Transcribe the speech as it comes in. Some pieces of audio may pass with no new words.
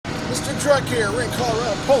Mr. Truck here. We're in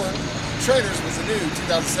Colorado pulling trailers with the new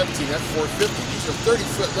 2017 F450. These are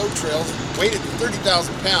 30-foot load trails weighted to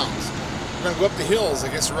 30,000 pounds. We're going to go up the hills. I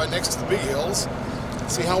guess we're right next to the big hills.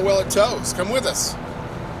 See how well it tows. Come with us.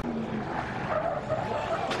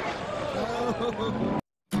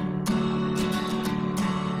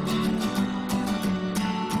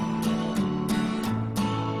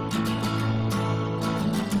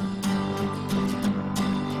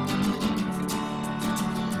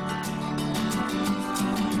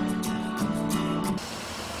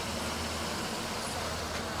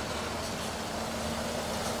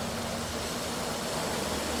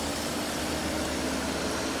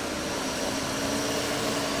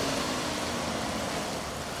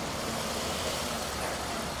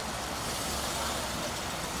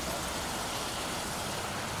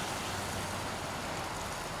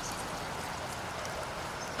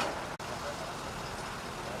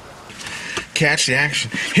 Catch the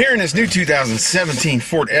action here in this new 2017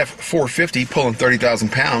 Ford F450 pulling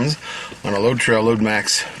 30,000 pounds on a load trail Load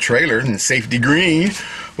Max trailer in safety green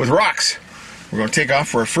with rocks. We're going to take off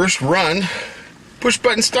for our first run. Push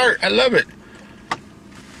button start. I love it.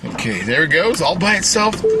 Okay, there it goes all by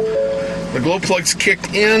itself. The glow plug's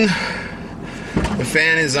kicked in. The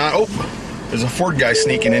fan is on. Oh, there's a Ford guy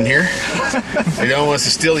sneaking in here. They don't want us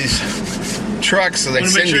to steal these trucks, so they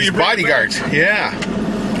send these bodyguards. Yeah.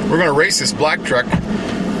 We're going to race this black truck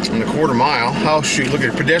in a quarter mile. Oh shoot, look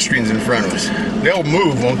at the pedestrians in front of us. They'll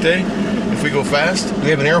move, won't they? If we go fast. Do we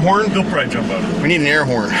have an air horn? They'll probably jump out. We need an air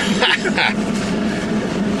horn.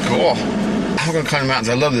 Cool. I'm going to climb the mountains.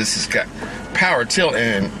 I love this. It's got power tilt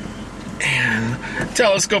and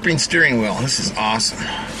telescoping steering wheel. This is awesome.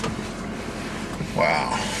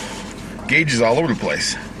 Wow. Gauges all over the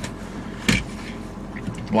place.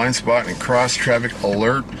 Blind spot and cross traffic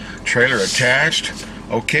alert. Trailer attached.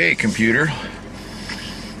 Okay, computer.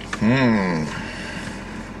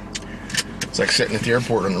 It's like sitting at the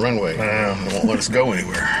airport on the runway. They won't let us go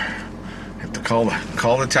anywhere. Have to call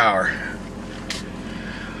the tower.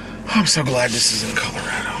 Oh, I'm so glad this is in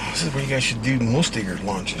Colorado. This is where you guys should do most of your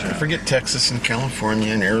launches. I forget Texas and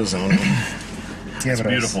California and Arizona. Yeah, it's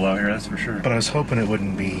beautiful out here, that's for sure. But I was hoping it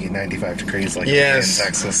wouldn't be 95 degrees like in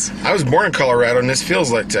Texas. I was born in Colorado, and this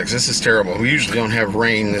feels like Texas. This is terrible. We usually don't have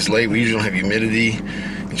rain this late. We usually don't have humidity.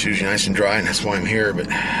 It's usually nice and dry, and that's why I'm here. But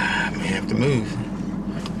we have to move.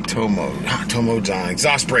 Tow mode. Tow mode's on.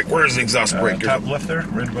 Exhaust brake. Where's the exhaust brake? Top left there,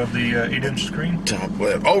 right above the 8-inch screen. Top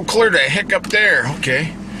left. Oh, clear the heck up there.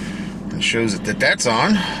 Okay. It shows that that's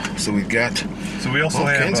on. So we've got. So we also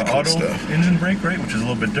have auto engine brake, right, which is a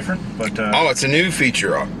little bit different. But oh, it's a new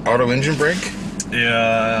feature, auto engine brake.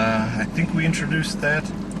 Yeah, I think we introduced that.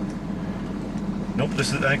 Nope,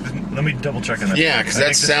 this is. Let me double check on that. Yeah, because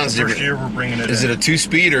that sounds different. First year we're bringing it. Is it a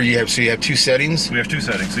 2-speed, or you have two settings? We have 2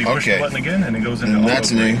 settings. So you push the button again, and it goes into auto.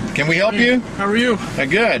 That's new. Can we help you? How are you?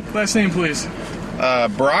 Good. Last name, please.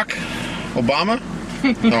 Barack Obama.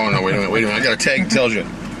 No, wait a minute. I got a tag that tells you.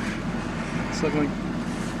 Like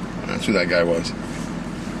that's who that guy was.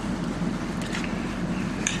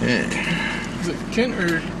 Okay. Is it Kent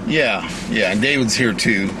or? Yeah, and David's here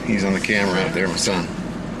too. He's on the camera out there, my son.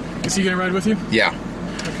 Is he gonna ride with you? Yeah.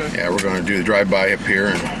 Okay. Yeah, we're gonna do the drive-by up here.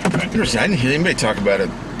 And I didn't hear anybody talk about a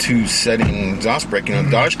 2-setting exhaust brake. You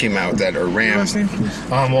know, Dodge came out with that, or Ram. Last name, please.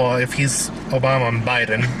 Well, if he's Obama, I'm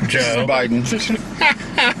Biden. Joe. Biden.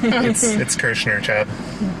 It's Kirshner, Chad.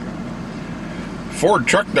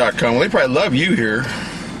 FordTruck.com. Well, they probably love you here.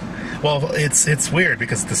 Well, it's weird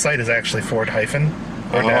because the site is actually Ford hyphen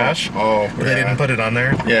or dash. Oh, but they didn't put it on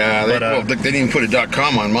there. Yeah, they didn't even put a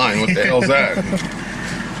 .com on mine. What the hell's that?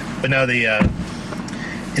 But no,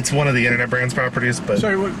 it's one of the internet brands properties. But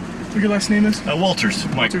sorry, what your last name is? Walters.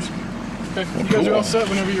 Mike. Walters. Okay, you guys are all set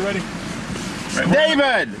whenever you're ready. Right.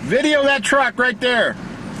 David, video that truck right there.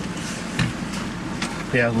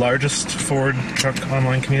 Yeah, largest Ford truck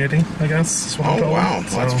online community, I guess. Is what I'm told. Wow,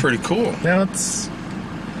 So, that's pretty cool. Yeah, it's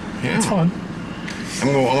fun.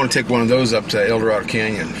 I want to take one of those up to El Dorado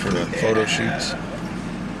Canyon for the photo shoots.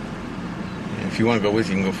 If you want to go with,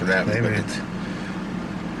 you can go for that. Maybe.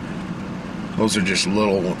 Those are just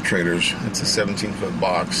little trailers. It's a 17-foot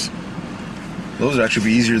box. Those would actually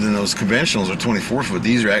be easier than those conventionals or 24-foot.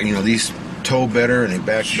 These are, these tow better and they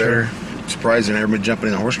back better. Surprised they've never been jumping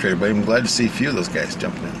in a horse trailer, but I'm glad to see a few of those guys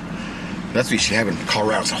jumping in. That's what you should have in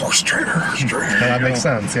Colorado. It's a horse trailer. That makes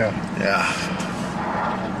sense, yeah.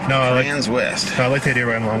 Yeah. No, I like West. I like the idea of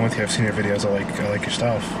riding along with you. I've seen your videos. I like your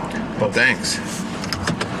stuff. Well, thanks.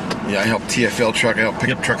 Yeah, I help TFL Truck. I help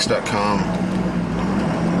pickuptrucks.com.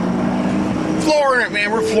 Flooring it,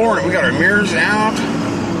 man. We're flooring it. We got our mirrors out.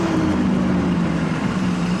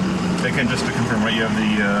 Again, just to confirm, right? You have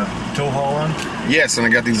the tow haul on. Yes, and I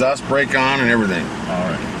got the exhaust brake on and everything. All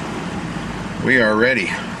right. We are ready.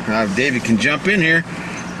 Now, if David can jump in here.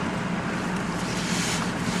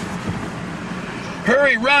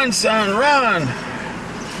 Hurry, run, son, run!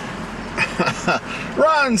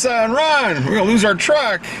 Run, son, run! We're gonna lose our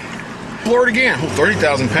truck. Floor it again. Oh,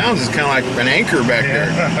 30,000 pounds is kind of like an anchor back there.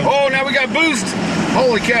 Oh, now we got boost.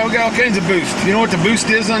 Holy cow, we got all kinds of boost. You know what the boost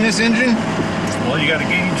is on this engine? Well, you got a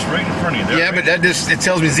gauge right in front of you there. Yeah, right? but that just, it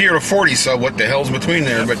tells me 0 to 40, so what the hell's between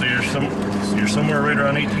there? Yep, But so you're somewhere right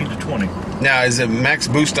around 18 to 20. now, is the max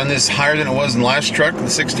boost on this higher than it was in the last truck, the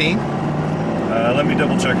 16? Let me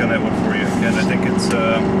double check on that one for you. And I think it's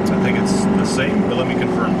the same, but let me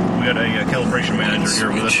confirm. We got a calibration manager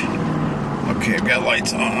here with us. Okay, I've got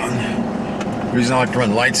lights on. The reason I like to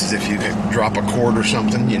run lights is if you drop a cord or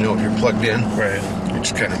something, you know if you're plugged in. Right.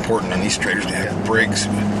 Which is kind of important on these traders to have brakes.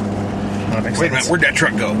 That makes Wait a minute, sense. where'd that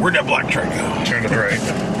truck go? Where'd that black truck go? Turn to the right.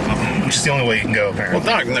 Which is the only way you can go, apparently.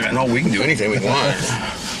 Well, no, we can do anything we want.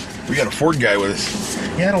 We got a Ford guy with us.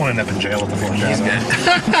 Yeah, I don't want to end up in jail with the Ford He's guy. got.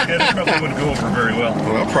 Yeah, that probably wouldn't go over very well.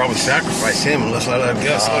 Well, I'll probably sacrifice him unless I let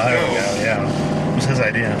Gus let go. Yeah. It was his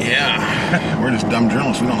idea. Yeah. We're just dumb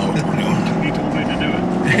journalists. We don't know what we're doing. He told me to do it.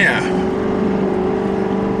 Yeah.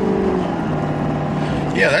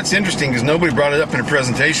 Yeah, that's interesting because nobody brought it up in a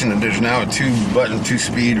presentation that there's now a 2-button,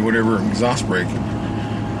 2-speed, whatever exhaust brake.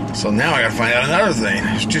 So now I got to find out another thing.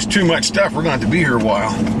 It's just too much stuff. We're going to have to be here a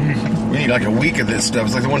while. We need like a week of this stuff.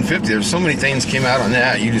 It's like the 150. There's so many things came out on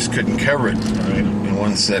that, you just couldn't cover it in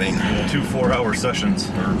one setting. 2 4-hour sessions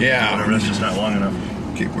or Yeah. whatever. That's just not long enough.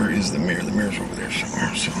 Okay, where is the mirror? The mirror's over there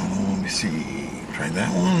somewhere. So let me see. Try that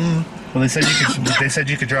one. Well, they said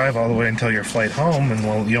you could drive all the way until your flight home, and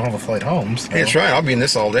well, you don't have a flight home. So. Hey, that's right. I'll be in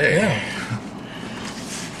this all day. Yeah.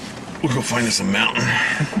 We'll go find us a mountain.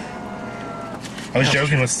 I was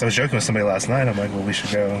joking with somebody last night. I'm like, well, we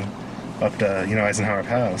should go up to Eisenhower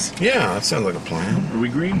Pass. Yeah, that sounds like a plan. Are we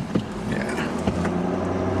green? Yeah.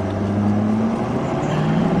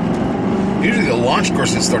 Usually the launch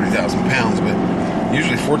course is 30,000 pounds, but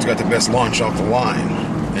usually Ford's got the best launch off the line.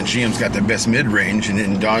 And GM's got the best mid-range, and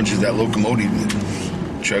then Dodge is that locomotive that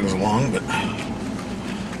chugs along. But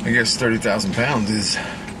I guess 30,000 pounds is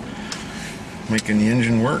making the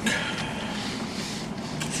engine work.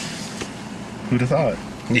 Who'd have thought?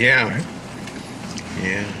 Yeah.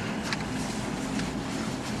 Yeah.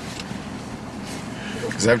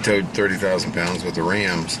 Because I've towed 30,000 pounds with the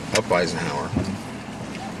Rams up Eisenhower.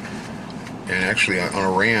 And actually, on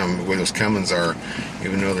a Ram, where those Cummins are,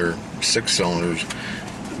 even though they're 6 cylinders,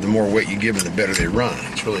 the more weight you give them, the better they run.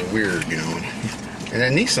 It's really weird, you know. And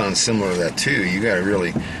that Nissan's similar to that too. You got to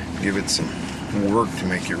really give it some work to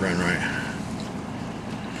make it run right.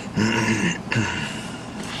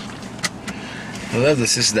 I love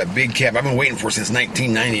this. This is that big cab I've been waiting for since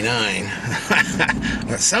 1999.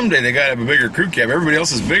 Someday they got to have a bigger crew cab. Everybody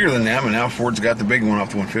else is bigger than them, and now Ford's got the big one off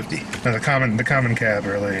the 150. And the common cab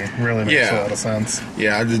really makes a lot of sense.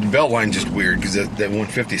 Yeah, the belt line's just weird because that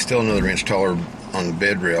 150 is still another inch taller on the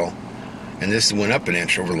bed rail, and this went up an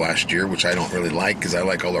inch over last year, which I don't really like because I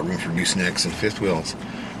like all that room for goosenecks and fifth wheels.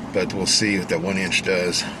 But we'll see what that 1 inch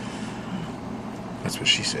does. That's what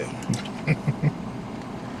she said.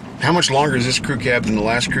 How much longer is this crew cab than the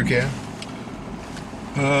last crew cab?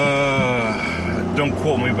 Don't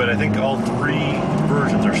quote me, but I think all 3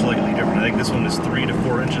 versions are slightly different. I think this one is 3 to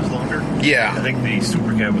 4 inches longer. Yeah. I think the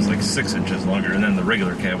super cab was like 6 inches longer, and then the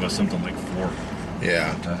regular cab was something like 4.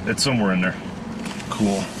 Yeah. It's somewhere in there.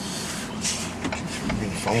 Cool.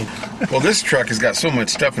 Well, this truck has got so much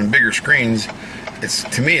stuff and bigger screens.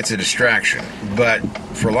 To me, it's a distraction. But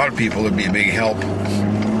for a lot of people, it'd be a big help.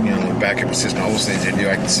 You know, the backup assistant, all those things they do.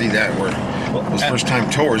 I can see that where those first-time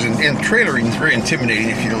towers and trailering is very intimidating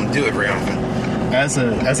if you don't do it very often. As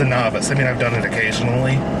a novice, I mean, I've done it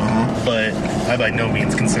occasionally, but I by no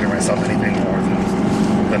means consider myself anything more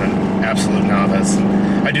than an absolute novice.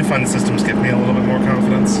 I do find the systems give me a little bit more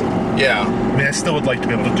confidence. Yeah. I mean, I still would like to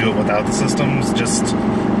be able to do it without the systems, just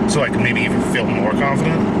so I can maybe even feel more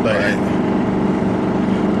confident. But Right.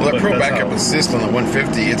 Well, that Pro Backup Assist on the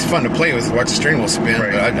 150, it's fun to play with, watch the steering wheel spin,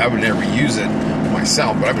 Right. but I would never use it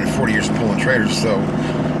myself. But I've been 40 years pulling trailers, so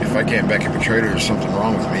if I can't back up a trailer, there's something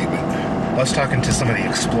wrong with me. But I was talking to some of the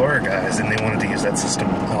Explorer guys, and they wanted to use that system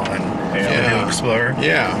on the new Explorer.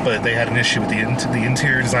 Yeah. But they had an issue with the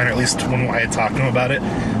interior designer. At least when I had talked to them about it,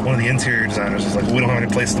 one of the interior designers was like, "We don't have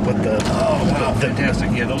any place to put the." Oh, wow, fantastic!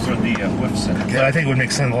 Yeah, those are the whiffs. But I think it would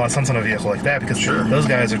make a lot of sense on a vehicle like that because those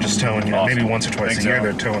guys are just towing, maybe once or twice a year.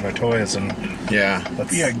 They're towing their toys, and yeah,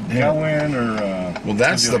 Gawain or well,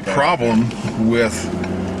 that's the problem with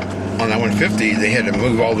on that 150, they had to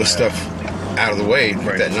move all this stuff out of the way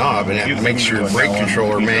with that knob and have to make sure brake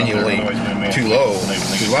controller manually too low.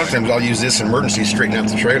 Because a lot of times I'll use this emergency to straighten out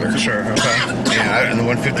the trailer. Sure, okay. And the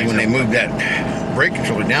 150, when they moved that brake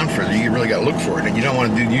controller down further, you really got to look for it. And you don't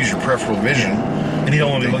want to use your peripheral vision. And you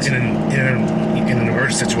don't want to be looking in an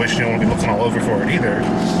emergency situation. You don't want to be looking all over for it either.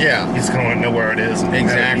 Yeah. You just kind of want to know where it is. And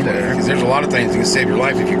Exactly. Because there's a lot of things that can save your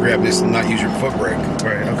life if you grab this and not use your foot brake.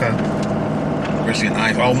 Right, okay. Especially a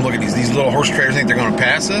knife. Oh, look at these little horse trailers think they're going to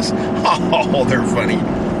pass us? Oh, they're funny.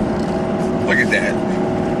 Look at that.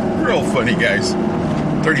 Real funny, guys.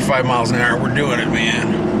 35 miles an hour. We're doing it,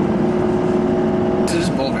 man. This is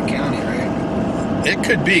Boulder County, right? It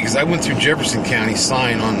could be, because I went through Jefferson County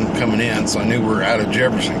sign on coming in, so I knew we're out of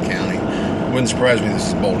Jefferson County. Wouldn't surprise me this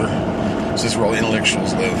is Boulder. This is where all the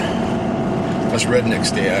intellectuals live. Us rednecks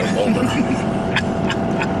stay out of Boulder.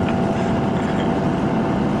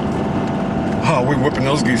 Oh, we're whipping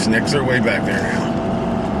those goosenecks. They're way back there now.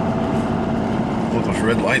 What those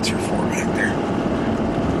red lights are for back there.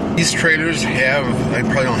 These trailers have, I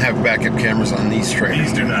probably don't have backup cameras on these trailers.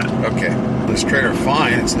 These do not. Okay. This trailer,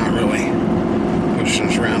 fine. It's not really pushing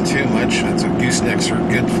us around too much. That's what goosenecks are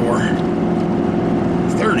good for.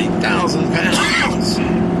 30,000 pounds. I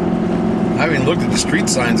haven't even looked at the street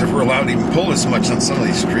signs if we're allowed to even pull this much on some of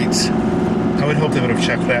these streets. I would hope they would have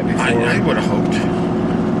checked that before. I would have hoped.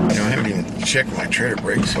 I haven't even checked my trailer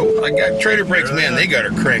brakes. Oh, I got trailer brakes, man. They got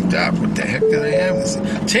her cranked up. What the heck do they have? This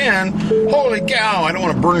 10. Holy cow! I don't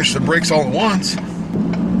want to burnish the brakes all at once.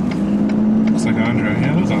 Looks like Andre.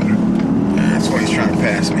 Yeah, that's Andre. That's why he's trying to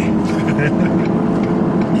pass me.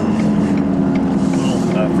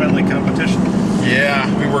 Little friendly competition. Yeah,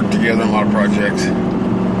 we work together on a lot of projects.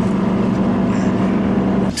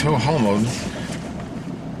 Tow haul mode.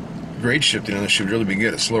 Grade shifting on this should really be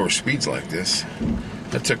good at slower speeds like this.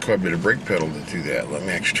 That took quite a bit of brake pedal to do that. Let me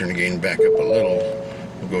actually turn the gain back up a little.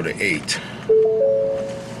 We'll go to 8.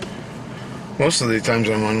 Most of the times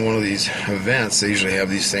I'm on one of these events, they usually have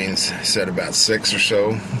these things set about 6 or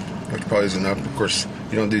so, which probably isn't enough. Of course,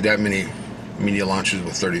 you don't do that many media launches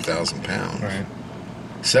with 30,000 pounds. Right.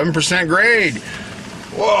 7% grade.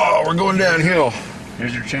 Whoa, we're going downhill.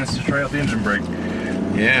 Here's your chance to try out the engine brake.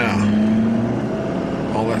 Yeah.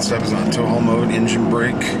 All that stuff is on tow haul mode, engine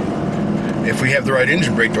brake. If we have the right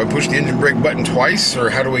engine brake, do I push the engine brake button twice, or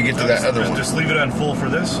how do we get to that other one? Just leave it on full for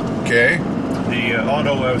this. Okay. The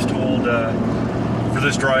auto, I was told, for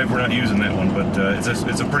this drive, we're not using that one, but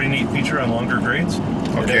it's a pretty neat feature on longer grades. It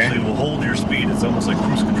Okay. actually will hold your speed. It's almost like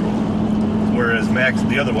cruise control. Whereas max,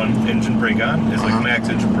 the other one, engine brake on, is like max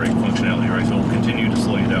engine brake functionality, right? So it'll continue to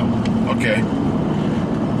slow you down. Okay.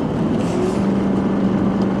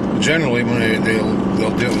 Generally, when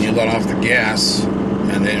they'll do it when you let off the gas,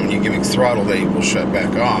 and then when you give it throttle, they will shut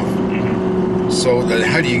back off. So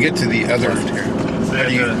how do you get to the other?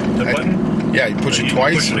 The button? Yeah, you push it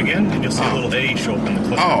twice. Push it again, and you'll see a little A show up in the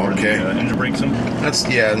clutch. Oh, where okay. The engine brake symbol. That's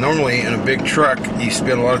normally in a big truck, you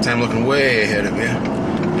spend a lot of time looking way ahead of you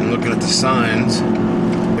and looking at the signs.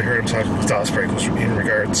 We heard him talking with DOS brake was in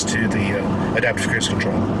regards to the adaptive cruise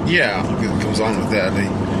control. Yeah, it goes on with that.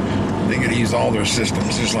 They get to use all their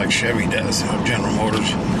systems, just like Chevy does, General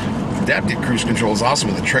Motors. Adaptive cruise control is awesome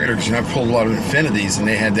with the trailer, because I've pulled a lot of Infinities, and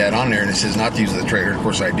they had that on there, and it says not to use the trailer. Of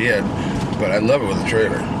course, I did, but I love it with the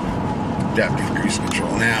trailer. Adaptive cruise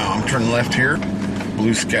control. Now, I'm turning left here.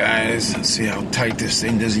 Blue skies. Let's see how tight this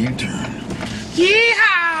thing does a U-turn.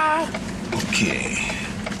 Yeehaw! Okay.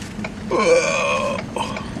 Oh,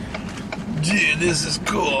 dude, this is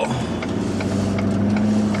cool.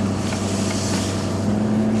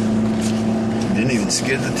 Didn't even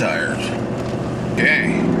skid the tires.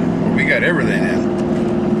 Okay, well, we got everything in.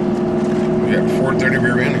 We got 430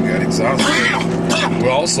 rear end, we got exhaust brake. We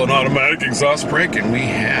also an automatic exhaust brake, and we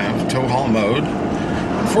have tow haul mode.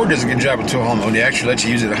 Ford does a good job with tow haul mode. They actually let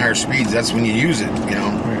you use it at higher speeds. That's when you use it, you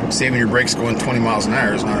know. Saving your brakes going 20 miles an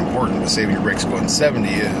hour is not important, but saving your brakes going 70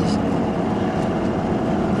 is.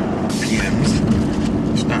 PMs.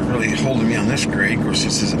 It's not really holding me on this grade. Of course,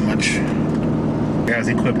 this isn't much. Guys,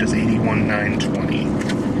 equipped as 81,920.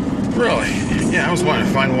 Really? Yeah, I was wanting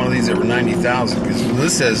to find one of these that were 90,000, because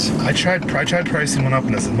this says... I tried pricing one up,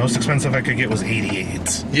 and the most expensive I could get was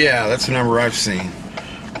 88. Yeah, that's the number I've seen.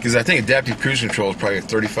 Because I think adaptive cruise control is probably at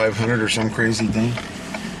 3,500 or some crazy thing.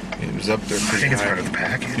 It was up there pretty I think it's high. part of the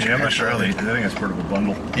package. Yeah, I'm not sure how they. I think it's part of a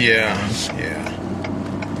bundle. Yeah.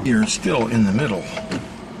 You're still in the middle.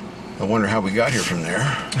 I wonder how we got here from there.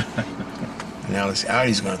 Now this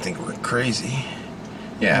Audi's going to think we're crazy.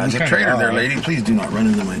 Yeah, there's a trailer there, lady. Please do not run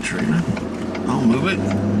into my trailer. I'll move it.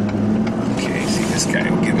 Okay, see, this guy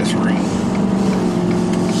will give us room.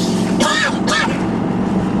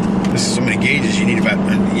 so many gauges. You need about,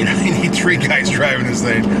 you need 3 guys driving this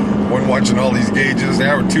thing. One watching all these gauges.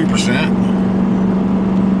 Now we're 2%,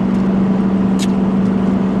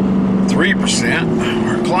 3%.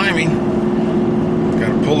 We're climbing.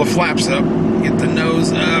 Got to pull the flaps up, get the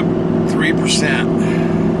nose up. 3%.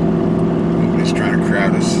 Nobody's trying to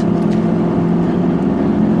crowd us.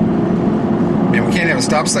 Man, we can't have a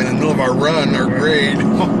stop sign in the middle of our run, our grade.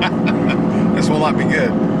 This will not be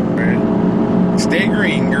good. Stay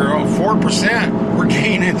green, girl. 4%. We're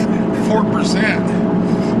gaining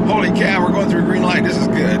 4%. Holy cow, we're going through a green light. This is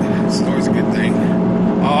good. This is always a good thing.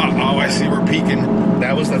 Oh, I see we're peaking.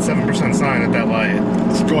 That was that 7% sign at that light.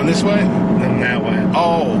 It's going this way? Then that way.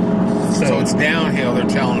 Oh. So it's downhill. They're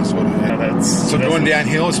telling us what it is. Yeah, so going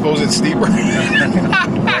downhill, I suppose it's steeper. Right.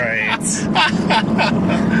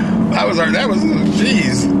 That was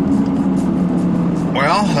geez.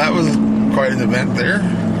 Well, that was quite an event there.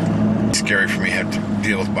 It's scary for me. I have to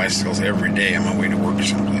deal with bicycles every day on my way to work or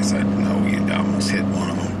someplace. I know you'd almost hit one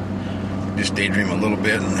of them. Just daydream a little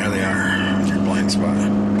bit, and there they are with your blind spot.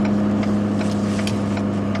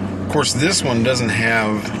 Of course, this one doesn't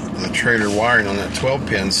have the trailer wiring on that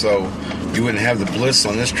 12-pin, so you wouldn't have the bliss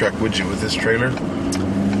on this truck, would you, with this trailer?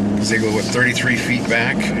 Because they go, what, 33 feet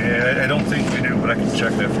back? Yeah, I don't think we do, but I can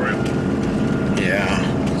check that for you. Yeah,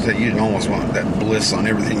 so you'd almost want that bliss on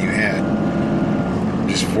everything you had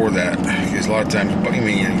just for that. Because a lot of times, I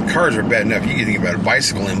mean, cars are bad enough. You can think about a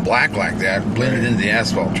bicycle in black like that, blended into the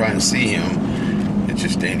asphalt, trying to see him. It's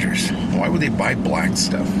just dangerous. Why would they buy black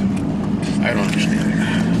stuff? I don't understand it.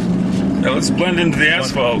 Now let's blend into the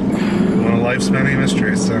asphalt. One of life's many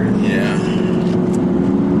mysteries, sir. Yeah.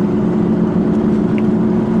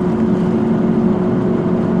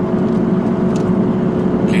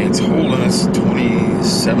 Okay, it's holding us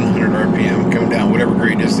 2,700 RPM, coming down whatever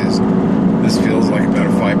grade this is. This feels like about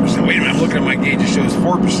a 5%. Wait a minute, I'm looking at my gauge. It shows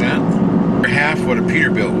 4%. Half what a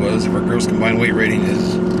Peterbilt was. If our gross combined weight rating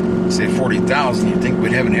is, say, 40,000, you'd think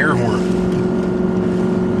we'd have an air horn.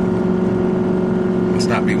 Must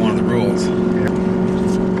not be one of the rules.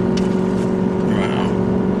 Wow.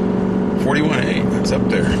 41.8. That's up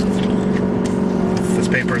there. This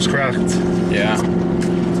paper is correct. Yeah.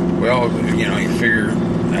 Well, you figure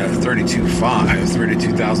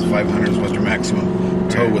 32,500 is what your maximum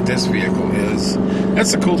tow with this vehicle is.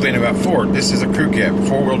 That's the cool thing about Ford. This is a crew cab,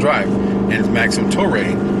 4-wheel drive, and its maximum tow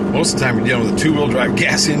rating. Most of the time you're dealing with a 2-wheel drive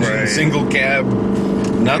gas engine, right. Single cab,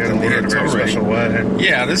 nothing to get tow rating. Way.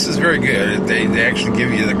 Yeah, this is very good. They actually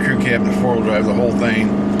give you the crew cab, the 4-wheel drive, the whole thing.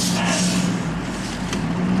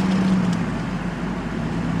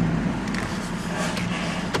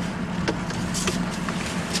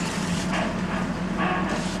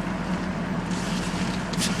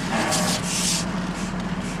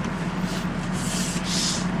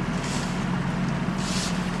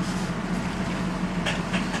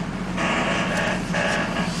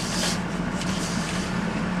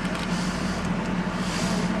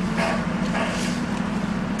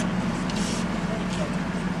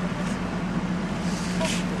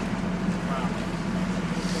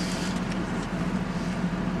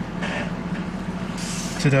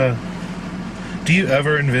 Do you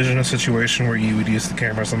ever envision a situation where you would use the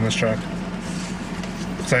cameras on this truck?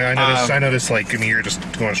 So I noticed, you're just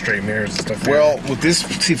going straight mirrors and stuff. Well, with this,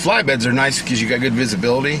 see, flybeds are nice because you got good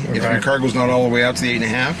visibility. Okay. If your cargo's not all the way out to the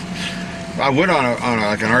 8.5, I would on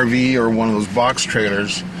like an RV or one of those box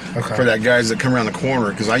trailers for that guys that come around the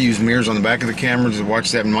corner, because I use mirrors on the back of the cameras to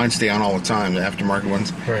watch that, and mine stay on all the time, the aftermarket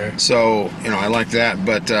ones. Right. So I like that,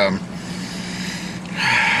 but.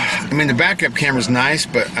 The backup camera's nice,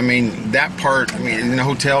 but that part. In a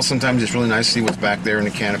hotel, sometimes it's really nice to see what's back there in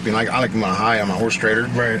the canopy. And I like them on high on my horse trailer,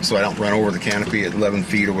 right? So I don't run over the canopy at 11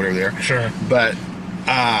 feet or whatever there. Sure. But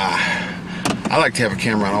I like to have a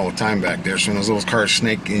camera on all the time back there, so when those little cars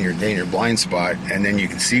snake in your blind spot, and then you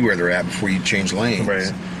can see where they're at before you change lanes.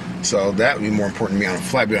 Right. So that would be more important to me on a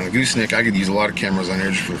flatbed. On a gooseneck, I could use a lot of cameras on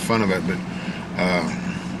there just for the fun of it. But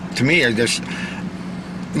to me, I just.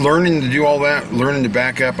 Learning to do all that, learning to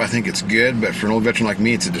back up, I think it's good, but for an old veteran like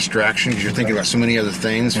me, it's a distraction because you're thinking about so many other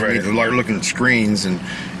things. For me to looking at screens and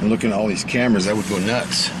looking at all these cameras, that would go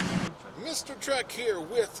nuts. Mr. Truck here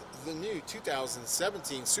with the new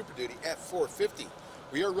 2017 Super Duty F450.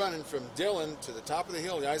 We are running from Dillon to the top of the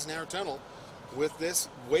hill, the Eisenhower Tunnel, with this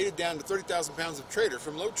weighted down to 30,000 pounds of trailer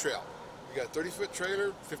from Load Trail. We got a 30-foot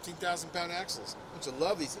trailer, 15,000-pound axles. Don't you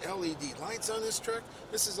love these LED lights on this truck?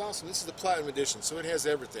 This is awesome. This is the Platinum Edition, so it has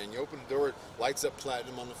everything. You open the door, it lights up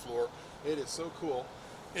Platinum on the floor. It is so cool.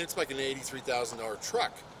 And it's like an $83,000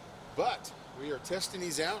 truck. But we are testing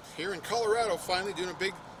these out here in Colorado, finally doing a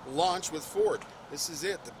big launch with Ford. This is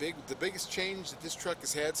it. The biggest change that this truck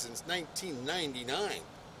has had since 1999.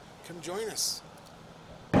 Come join us.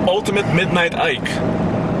 Ultimate Midnight Ike.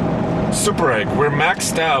 Super Ike. We're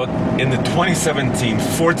maxed out in the 2017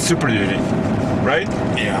 Ford Super Duty, right?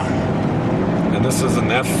 Yeah. And this is an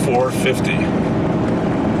F450.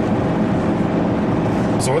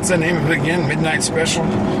 So what's the name of it again? Midnight Special?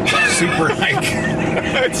 Super Ike.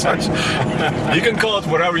 You can call it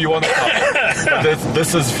whatever you want to call it. But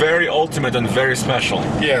this is very ultimate and very special.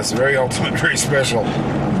 Yes, very ultimate, very special.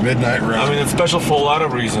 Midnight Run. I mean, it's special for a lot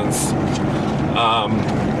of reasons.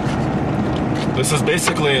 This is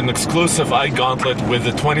basically an exclusive Ike Gauntlet with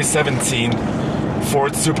the 2017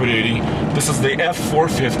 Ford Super Duty. This is the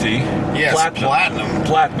F450. Yes,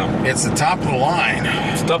 Platinum. It's the top of the line.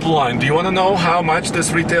 It's top of the line. Do you want to know how much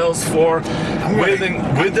this retails for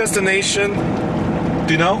with destination?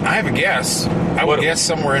 Do you know? I have a guess. I would guess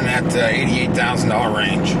somewhere in that $88,000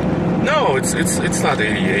 range. No, it's not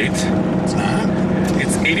 88. It's not?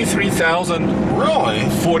 It's $83,000. Really?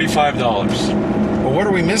 $45. Well, what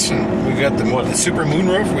are we missing? We've got the super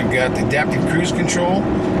moonroof. We've got the adaptive cruise control.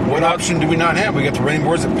 What option do we not have? We got the running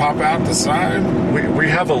boards that pop out the side. We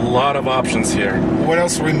have a lot of options here. What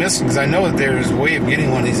else are we missing? Because I know that there's a way of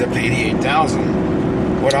getting one of these up to $88,000.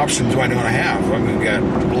 What option do I want to have? Well, we've got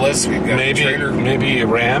Bliss. We've got trailer. Maybe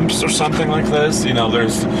ramps or something like this. You know,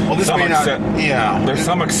 there's there's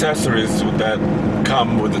some accessories that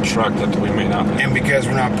come with the truck that we may not have. And because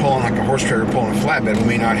we're not pulling like a horse trailer pulling a flatbed, we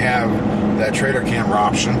may not have that trailer camera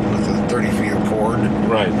option with the 30 feet of cord,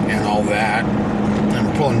 right, and all that. And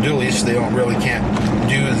we're pulling dualies, so they can't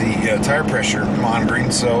do the tire pressure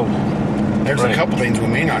monitoring. So there's a couple things we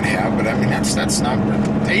may not have, but I mean that's not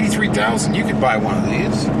 $83,000. You could buy one of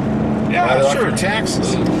these. Yeah, sure. For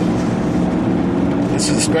taxes. This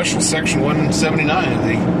is a special Section 179 of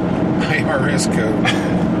the IRS code.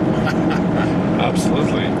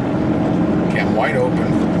 Absolutely. Okay, I'm wide open.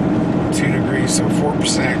 2 degrees, so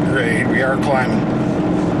 4% grade. We are climbing.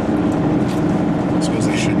 I suppose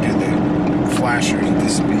I should do the flashers at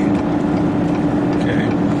this speed. Okay.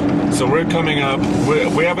 So we're coming up.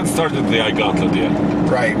 We haven't started the Ike Gauntlet yet.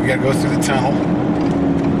 Right. We got to go through the tunnel.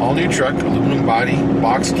 All new truck, aluminum body,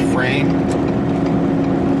 boxed frame.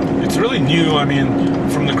 It's really new. I mean,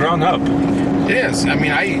 from the ground up. It is. I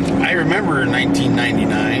mean, I remember in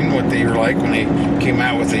 1999 what they were like when they came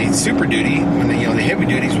out with a Super Duty. When the heavy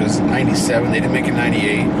duties was 97. They didn't make it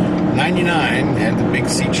 98. 99 had the big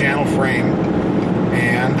C-channel frame,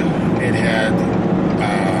 and it had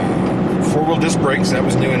 4-wheel disc brakes. That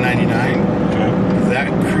was new in 99. Okay. That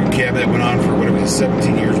crew cab that went on for whatever it was,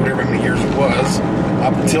 17 years, whatever many years it was,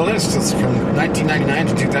 up until this, from 1999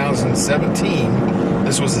 to 2017.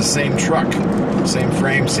 This was the same truck, same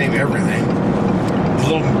frame, same everything. The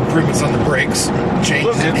little improvements on the brakes, changes.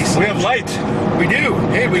 Look, we have light. We do.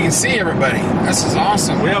 Hey, we can see everybody. This is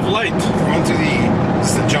awesome. We have light. We're going through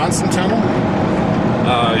the Johnson Tunnel.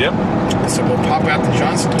 Yep. So we'll pop out the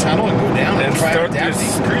Johnson Tunnel and go down and try start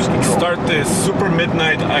adaptive cruise control. Start this Super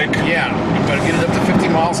Midnight Ike. Yeah, I'm going to get it up to 50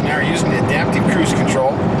 miles an hour using the adaptive cruise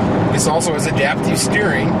control. This also has adaptive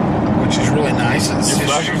steering, which is really nice. Your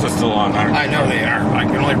flashers are still on, aren't they? I know they are. I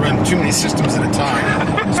can only run too many systems at a time.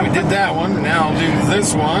 So we did that one. Now I'll do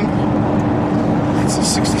this one. It's a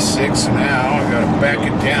 66. So now I've got to back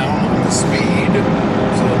it down on the speed.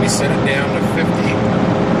 So let me set it down to 50.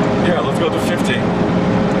 Yeah, let's go to 50.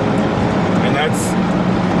 And that's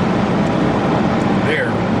there.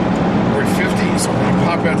 We're at 50, so we're going to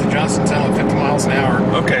pop out the Johnson Tunnel at 50 miles an hour.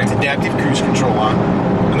 Okay. With adaptive cruise control on.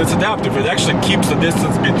 And it's adaptive. It actually keeps the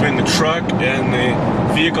distance between the truck and the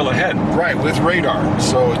vehicle ahead. Right, with radar.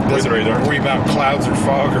 So it doesn't worry about clouds or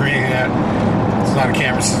fog or anything like that. It's not a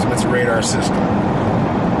camera system, it's a radar system.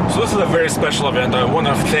 So this is a very special event. I want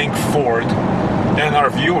to thank Ford and our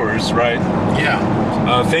viewers, right? Yeah.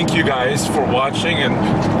 Thank you guys for watching, and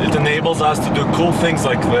it enables us to do cool things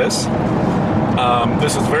like this.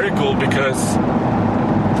 This is very cool because,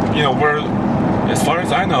 as far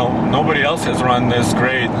as I know, nobody else has run this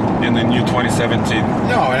grade in the new 2017.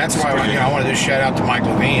 No, and that's why I wanted to shout out to Mike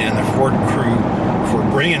Levine and the Ford crew for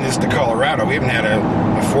bringing this to Colorado. We haven't had a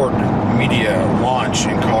Ford media launch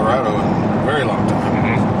in Colorado in a very long time.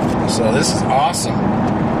 Mm-hmm. So this is awesome.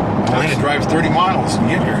 I need to drive 30 miles to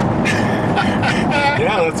get here.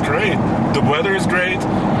 Yeah, that's great. The weather is great.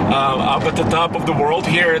 Up at the top of the world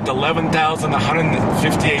here at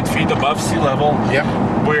 11,158 feet above sea level. Yep.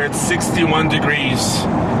 We're at 61 degrees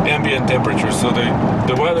ambient temperature. So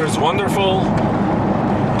the weather is wonderful.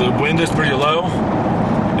 The wind is pretty low.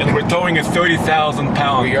 and we're towing a 30,000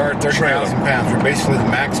 pound. We are at 30,000 pounds. We're basically the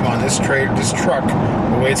maximum on this truck.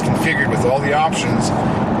 The way it's configured with all the options,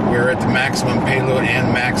 we're at the maximum payload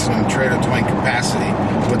and maximum trailer towing capacity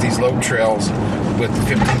with these load trails with the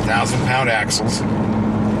 15,000 pound axles.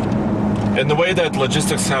 And the way that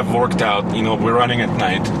logistics have worked out, you know, we're running at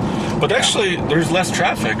night. But actually, there's less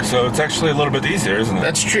traffic, so it's actually a little bit easier, isn't it?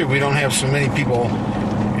 That's true. We don't have so many people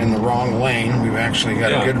in the wrong lane. We've actually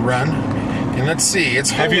got a good run. And let's see.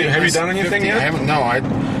 Have you done anything yet? I haven't. No.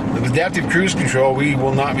 With adaptive cruise control, we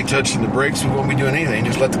will not be touching the brakes. We won't be doing anything.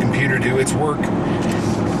 Just let the computer do its work.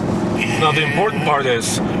 Now, the important part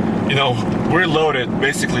is, you know, we're loaded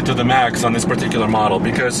basically to the max on this particular model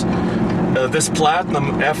because this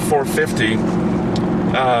Platinum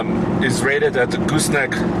F450 is rated at the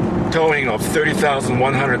gooseneck towing of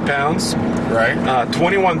 30,100 pounds. Right.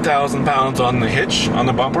 21,000 pounds on the hitch, on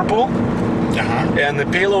the bumper pull. And the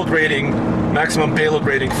payload rating, maximum payload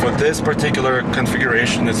rating for this particular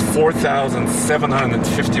configuration is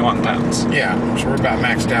 4,751 pounds. Yeah, so we're about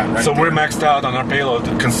maxed out right So there. we're maxed out on our payload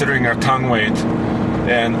considering our tongue weight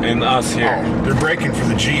and us here. Oh, they're braking for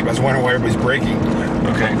the Jeep. I was wondering why everybody's braking.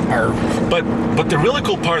 Okay. But the really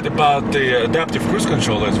cool part about the adaptive cruise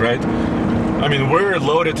control is, right, I mean, we're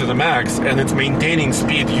loaded to the max, and it's maintaining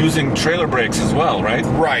speed using trailer brakes as well, right?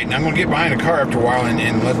 Right. And I'm going to get behind a car after a while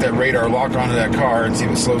and let that radar lock onto that car and see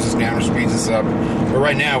if it slows us down or speeds us up. But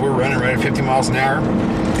right now, we're running right at 50 miles an hour,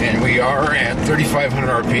 and we are at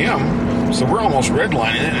 3,500 RPM. So we're almost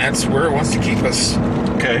redlining it, and that's where it wants to keep us.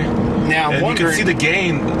 Okay. Now, and you can see the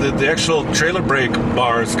gain, the actual trailer brake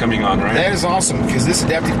bars coming on, right? That is awesome, because this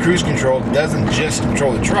adaptive cruise control doesn't just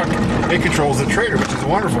control the truck, it controls the trailer, which is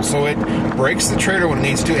wonderful. So it brakes the trailer when it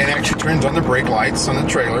needs to, and actually turns on the brake lights on the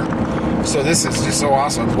trailer. So this is just so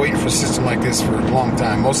awesome. I've been waiting for a system like this for a long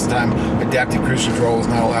time. Most of the time, adaptive cruise control is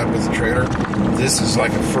not allowed with the trailer. This is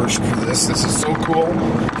like a first for this. This is so cool.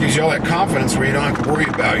 Gives you all that confidence where you don't have to worry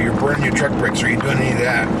about you're burning your truck brakes or you're doing any of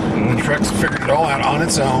that. The truck's figured it all out on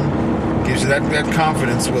its own. Gives you that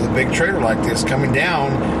confidence with a big trailer like this coming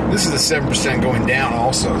down. This is the 7% going down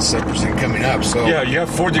also, 7% coming up. So yeah, you have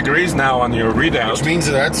 4 degrees now on your readout. Which means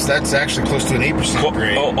that's actually close to an 8%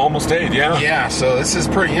 grade. Almost 8, yeah. Yeah, so this is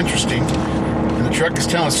pretty interesting. And the truck is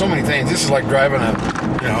telling us so many things. This is like driving a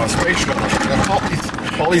space shuttle.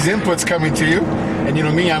 All these inputs coming to you. And you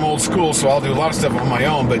know me, I'm old school, so I'll do a lot of stuff on my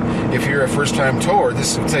own. But if you're a first-time tower,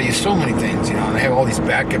 this will tell you so many things. You know, and they have all these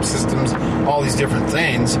backup systems, all these different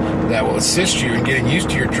things that will assist you in getting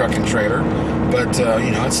used to your truck and trailer. But it's a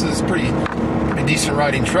pretty decent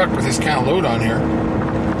riding truck with this kind of load on here.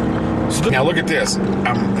 So now look at this.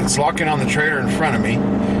 It's locking on the trailer in front of me.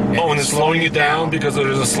 And it's slowing you down because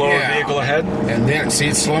there's a slower vehicle ahead? And then, see,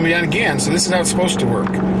 it's slowing me down again. So this is how it's supposed to work.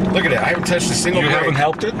 Look at it. I haven't touched a single brake. You haven't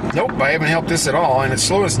helped it? Nope, I haven't helped this at all. And it's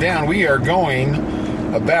slowed us down. We are going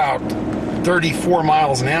about 34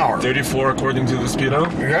 miles an hour. 34 according to the speedo?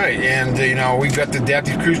 Right. And, we've got the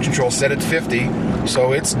adaptive cruise control set at 50.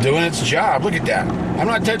 So it's doing its job. Look at that. I'm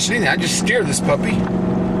not touching anything. I just steer this puppy.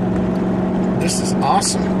 This is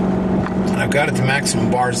awesome. I've got it to maximum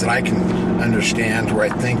bars that I can understand, where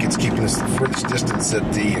I think it's keeping us the furthest distance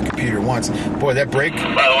that the computer wants. Boy, that brake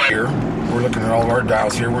here, we're looking at all of our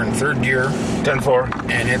dials here. We're in third gear. 10-4.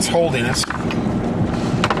 And it's holding us.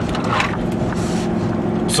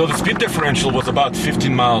 So the speed differential was about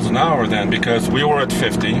 15 miles an hour then, because we were at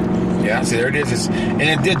 50. Yeah, see, there it is.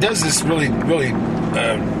 And it does this really, really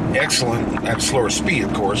excellent at slower speed,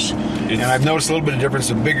 of course. And I've noticed a little bit of difference.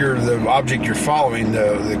 The bigger the object you're following,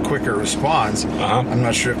 the quicker it responds. I'm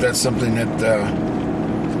not sure if that's something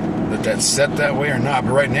that's set that way or not.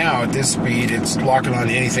 But right now, at this speed, it's locking on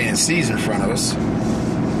to anything it sees in front of us.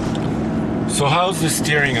 So how's the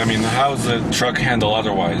steering? I mean, how's the truck handle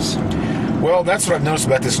otherwise? Well, that's what I've noticed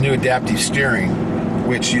about this new adaptive steering,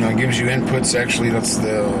 which gives you inputs. Actually, lets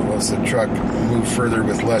the truck move further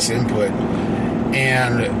with less input.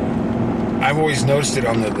 And I've always noticed it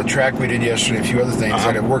on the track we did yesterday and a few other things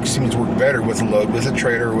that it seems to work better with the load, with the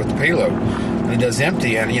trailer, or with the payload. And it does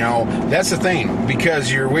empty. And, that's the thing, because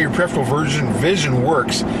the way your peripheral vision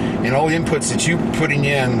works and all the inputs that you're putting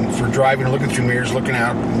in for driving, looking through mirrors, looking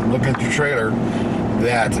out, looking at your trailer,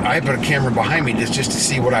 that I put a camera behind me just to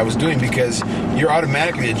see what I was doing, because you're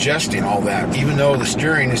automatically adjusting all that. Even though the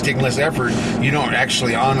steering is taking less effort, you don't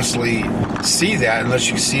actually honestly see that unless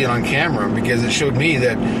you see it on camera, because it showed me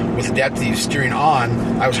that with adaptive steering on,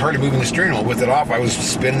 I was hardly moving the steering wheel. With it off, I was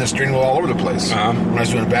spinning the steering wheel all over the place when I was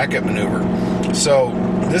doing a backup maneuver. So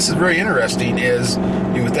this is very interesting, is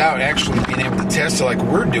without actually being able to test it like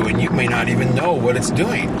we're doing, you may not even know what it's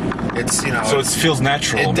doing. It's so it feels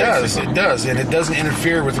natural. It does, and it doesn't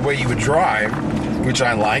interfere with the way you would drive. which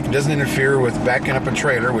I like. It doesn't interfere with backing up a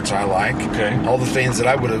trailer, which I like. Okay. All the things that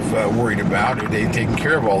I would have worried about, they've taken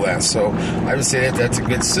care of all that. So I would say that that's a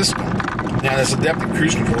good system. Now, this adaptive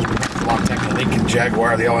cruise control has been for a long time. The Lincoln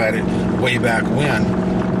Jaguar, they all had it way back when.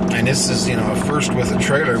 And this is, a first with a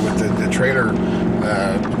trailer, with the trailer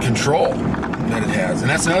control that it has. And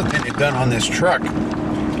that's another thing they've done on this truck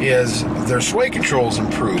is their sway control's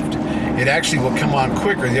improved. It actually will come on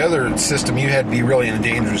quicker. The other system, you had to be really in a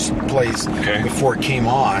dangerous place before it came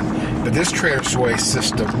on. But this trailer sway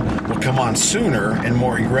system will come on sooner and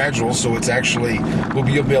more gradual, so it's actually, you'll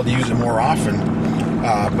be able to use it more often.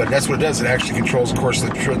 But that's what it does. It actually controls, of course, the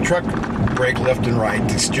truck brake left and right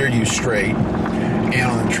to steer you straight. And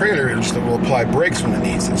on the trailer, it will apply brakes when it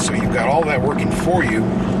needs it. So you've got all that working for you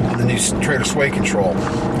on the new trailer sway control.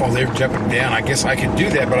 Well, they're jumping down. I guess I could do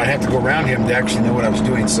that, but I'd have to go around him to actually know what I was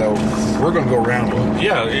doing. So we're going to go around him.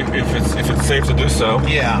 Yeah, if it's safe to do so.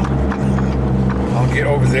 Yeah. I'll get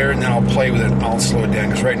over there and then I'll play with it. I'll slow it down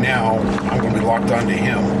because right now I'm going to be locked onto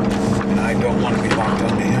him. And I don't want to be locked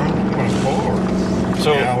onto him. I'm going to pull over.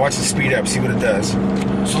 So yeah, watch the speed up, see what it does.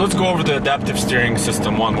 So let's go over the adaptive steering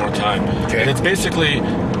system one more time. Okay. And it's basically,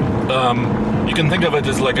 you can think of it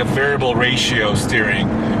as like a variable ratio steering,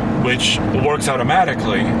 which works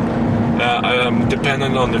automatically,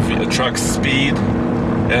 depending on the truck's speed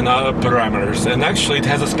and other parameters. And actually, it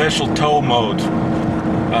has a special tow mode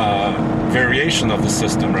variation of the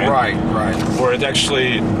system, right? Right. Where it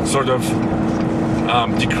actually sort of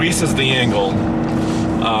decreases the angle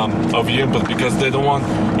of your input because they don't want,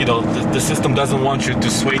 the system doesn't want you to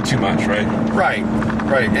sway too much, right? Right.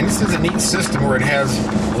 And this is a neat system where it has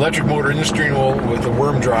electric motor in the steering wheel with a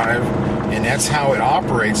worm drive, and that's how it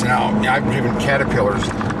operates. Now, I've driven Caterpillars,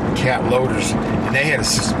 cat loaders, and they had a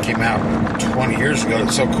system came out 20 years ago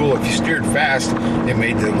that's so cool. If you steered fast, it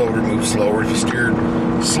made the loader move slower. If you steered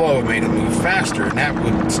slow, it made it move faster, and that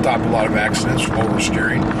would stop a lot of accidents from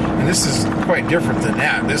oversteering. And this is quite different than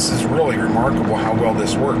that. This is really remarkable how well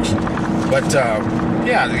this works. But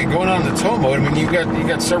going on the tow mode, I mean, you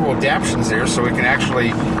got several adaptions there, so it can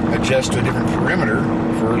actually adjust to a different perimeter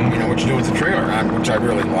for what you're doing with the trailer, which I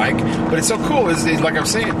really like. But it's so cool is like I'm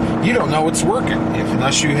saying, you don't know it's working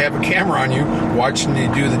unless you have a camera on you watching you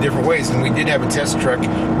do the different ways. And we did have a test truck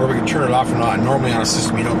where we could turn it off and on. Normally on a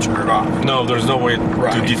system you don't turn it off. No, there's no way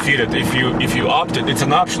to defeat it. If you opt it, it's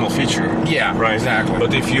an optional feature. Yeah, right. Exactly.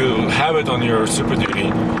 But if you have it on your Super Duty,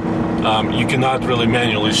 you cannot really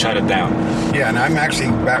manually shut it down. Yeah, and I'm actually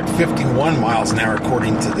about 51 miles an hour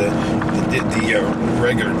according to the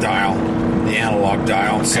regular dial, the analog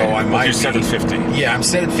dial. Okay. So I might. You set at 50. Yeah, I'm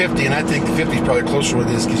set at 50, and I think 50 is probably closer to what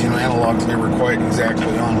it is because analog's never quite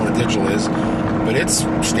exactly on what a digital is. But it's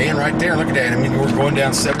staying right there. Look at that. I mean, we're going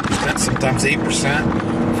down 7%, sometimes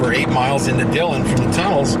 8% for 8 miles into Dillon from the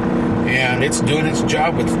tunnels, and it's doing its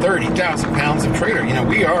job with 30,000 pounds of trailer.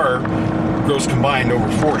 We are gross combined over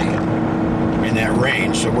 40 in that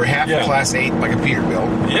range, so we're half a Class 8 like a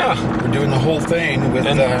Peterbilt. Yeah, we're doing the whole thing with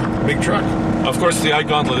a big truck. Of course, the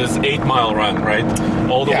I-Gauntlet is 8-mile run, right?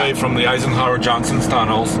 All the way from the Eisenhower-Johnson's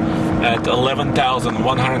tunnels at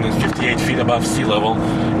 11,158 feet above sea level,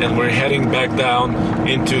 and we're heading back down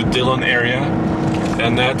into Dillon area,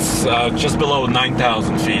 and that's just below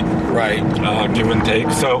 9,000 feet, right? Give and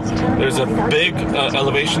take. So there's a big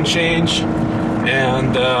elevation change,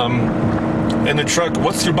 and the truck.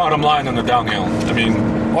 What's your bottom line on the downhill? I mean,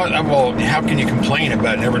 well, how can you complain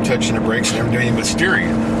about never touching the brakes, never doing anything but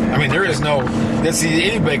steering? I mean, there is no.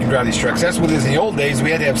 Anybody can drive these trucks. That's what it is. In the old days, we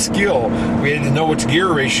had to have skill. We had to know which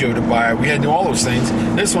gear ratio to buy. We had to know all those things.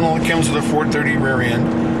 This one only comes with a 430 rear end.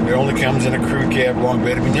 It only comes in a crew cab, long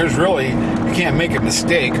bed. I mean, you can't make a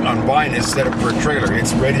mistake on buying this setup for a trailer.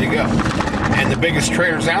 It's ready to go. And the biggest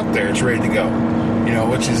trailers out there, it's ready to go.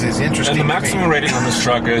 Which is interesting. And the maximum rating on this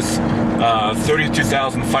truck is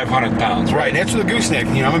 32,500 pounds. Right. That's with a gooseneck.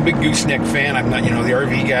 I'm a big gooseneck fan. I'm not, the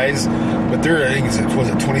RV guys, but I think it's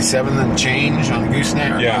 27 and change on the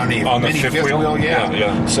gooseneck. Yeah. On the mini fifth wheel.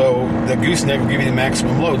 Yeah. So the gooseneck will give you the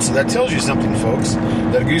maximum load. So that tells you something, folks.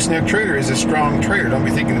 That a gooseneck trailer is a strong trailer. Don't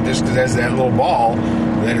be thinking that just because it has that little ball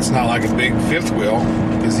that it's not like a big fifth wheel.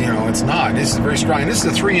 Because it's not. This is very strong. And this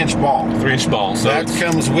is a 3-inch ball. 3-inch ball. So that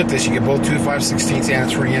comes with this. You get both 2 5/16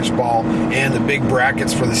 and a 3-inch ball, and the big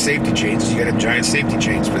brackets for the safety chains. You got to have giant safety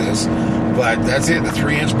chains for this. But that's it. The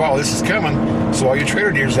 3-inch ball. This is coming. So all your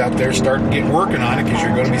trailer dealers out there, start getting working on it because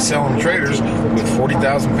you're going to be selling trailers with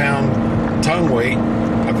 40,000 pound ton weight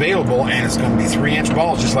available, and it's going to be 3-inch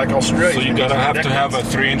balls just like Australia. So you gotta have to have a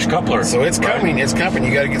 3-inch coupler. So it's coming. It's coming.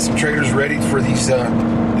 You got to get some trailers ready for these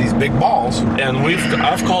big balls. And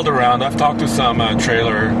I've called around. I've talked to some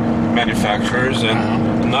trailer manufacturers,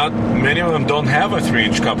 and not many of them don't have a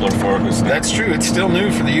 3-inch coupler fork. That's true. It's still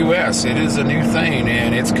new for the U.S. It is a new thing,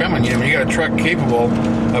 and it's coming. You know, when you got a truck capable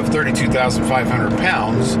of 32,500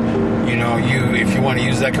 pounds, you know, if you want to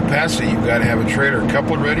use that capacity, you've got to have a trailer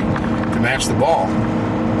coupled ready to match the ball.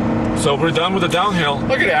 So we're done with the downhill.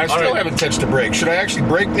 Look at that. I still haven't touched the brake. Should I actually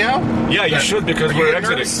brake now? Yeah, you should, because we're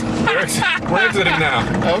exiting. We're exiting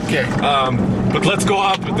now. Okay. But let's go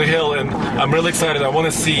up the hill, and I'm really excited. I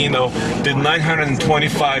want to see, you know, the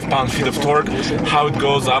 925 pound-feet of torque, how it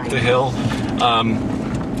goes up the hill.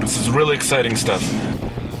 This is really exciting stuff.